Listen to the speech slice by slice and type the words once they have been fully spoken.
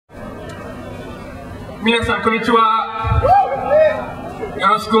皆さんこんにちは。よ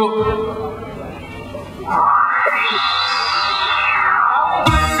ろしく。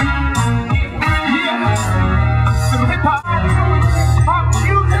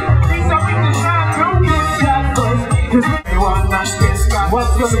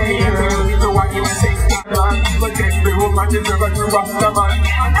What's your name? So I even say God, but every woman is never to rock the man.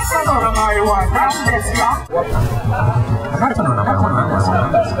 That's another my one. That's Festa.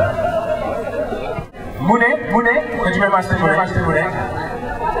 Mune, kajime master mune.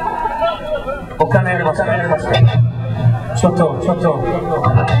 Okane master. Choto.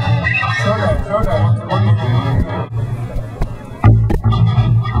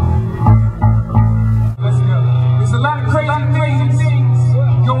 There's a lot of crazy things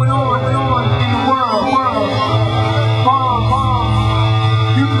going on in the world. Bomb.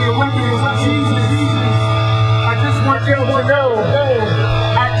 Nuclear weapons, Jesus. I just want you to know.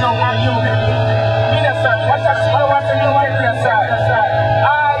 I don't.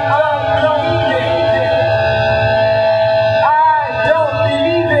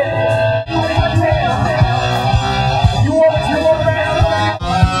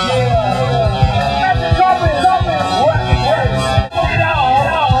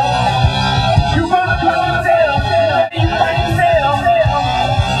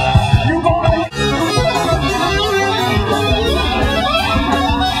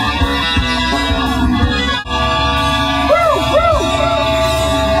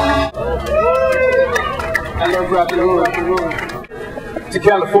 Rock and roll to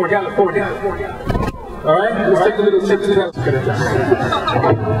California. All right, let's take a little trip to California.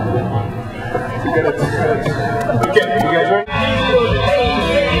 Okay, you guys ready?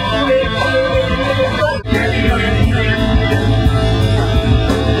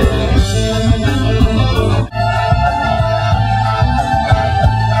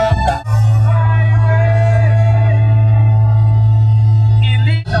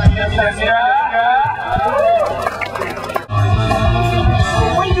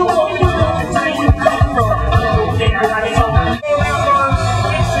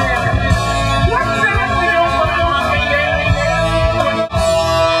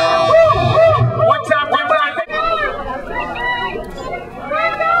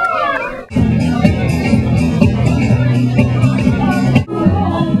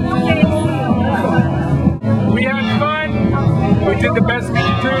 Did the best we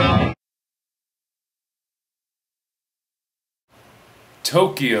could do.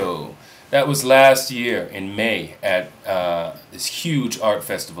 Tokyo. That was last year in May at this huge art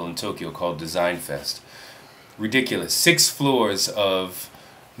festival in Tokyo called Design Fest. Ridiculous. 6 floors of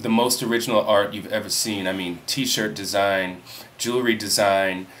the most original art you've ever seen. I mean, t-shirt design, jewelry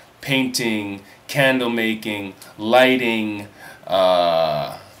design, painting, candle making, lighting,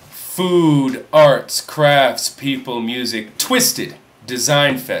 food, arts, crafts, people, music, twisted.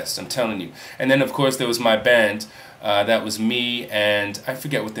 Design Fest, I'm telling you. And then of course there was my band. That was me and I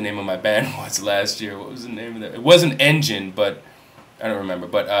forget what the name of my band was last year. What was the name of that? It wasn't Engine, but I don't remember.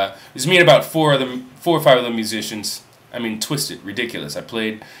 But it was me and about 4 or 5 of the musicians. I mean, twisted, ridiculous. I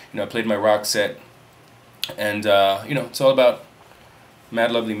played my rock set, and it's all about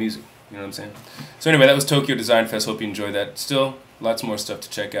mad lovely music. You know what I'm saying? So anyway, that was Tokyo Design Fest. Hope you enjoyed that. Still, lots more stuff to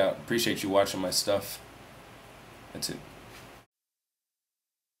check out. Appreciate you watching my stuff. That's it.